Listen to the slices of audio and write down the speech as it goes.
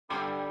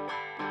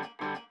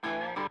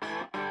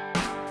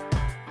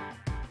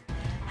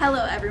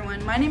Hello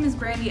everyone, my name is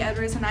Brandy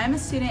and I am a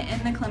student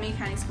in the Columbia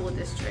County School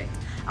District.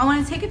 I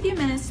want to take a few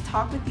minutes to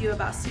talk with you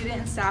about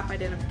student and staff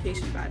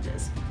identification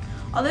badges.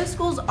 Although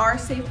schools are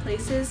safe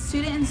places,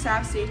 student and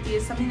staff safety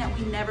is something that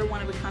we never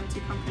want to become too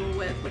comfortable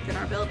with within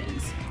our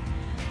buildings.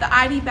 The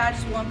ID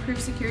badges will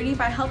improve security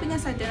by helping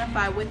us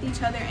identify with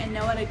each other and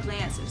know at a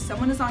glance if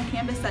someone is on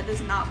campus that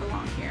does not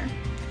belong here.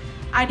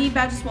 ID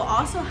badges will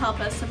also help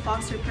us to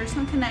foster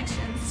personal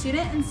connections.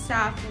 Student and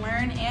staff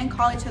learn and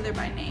call each other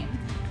by name,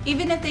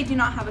 even if they do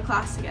not have a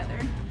class together.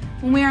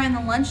 When we are in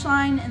the lunch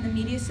line, in the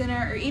media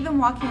center, or even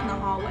walking in the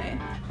hallway,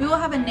 we will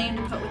have a name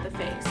to put with a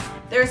face.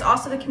 There is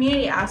also the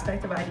community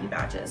aspect of ID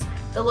badges.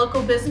 The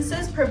local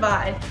businesses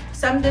provide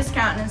some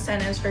discount and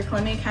incentives for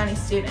Columbia County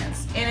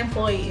students and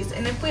employees,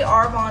 and if we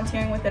are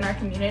volunteering within our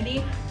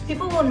community,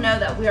 people will know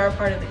that we are a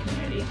part of the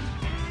community.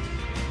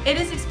 It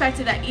is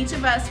expected that each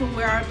of us will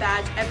wear our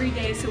badge every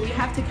day, so we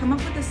have to come up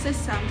with a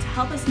system to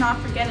help us not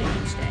forget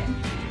it each day.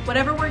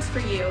 Whatever works for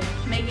you,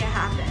 make it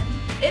happen.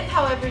 If,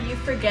 however, you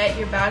forget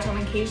your badge on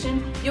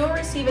occasion, you will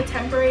receive a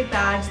temporary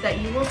badge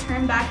that you will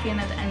turn back in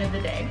at the end of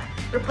the day.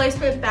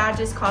 Replacement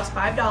badges cost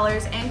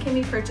 $5 and can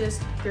be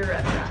purchased through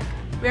Grovetown.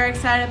 We are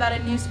excited about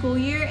a new school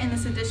year and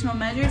this additional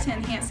measure to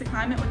enhance the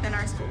climate within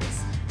our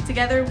schools.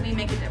 Together, we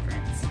make a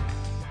difference.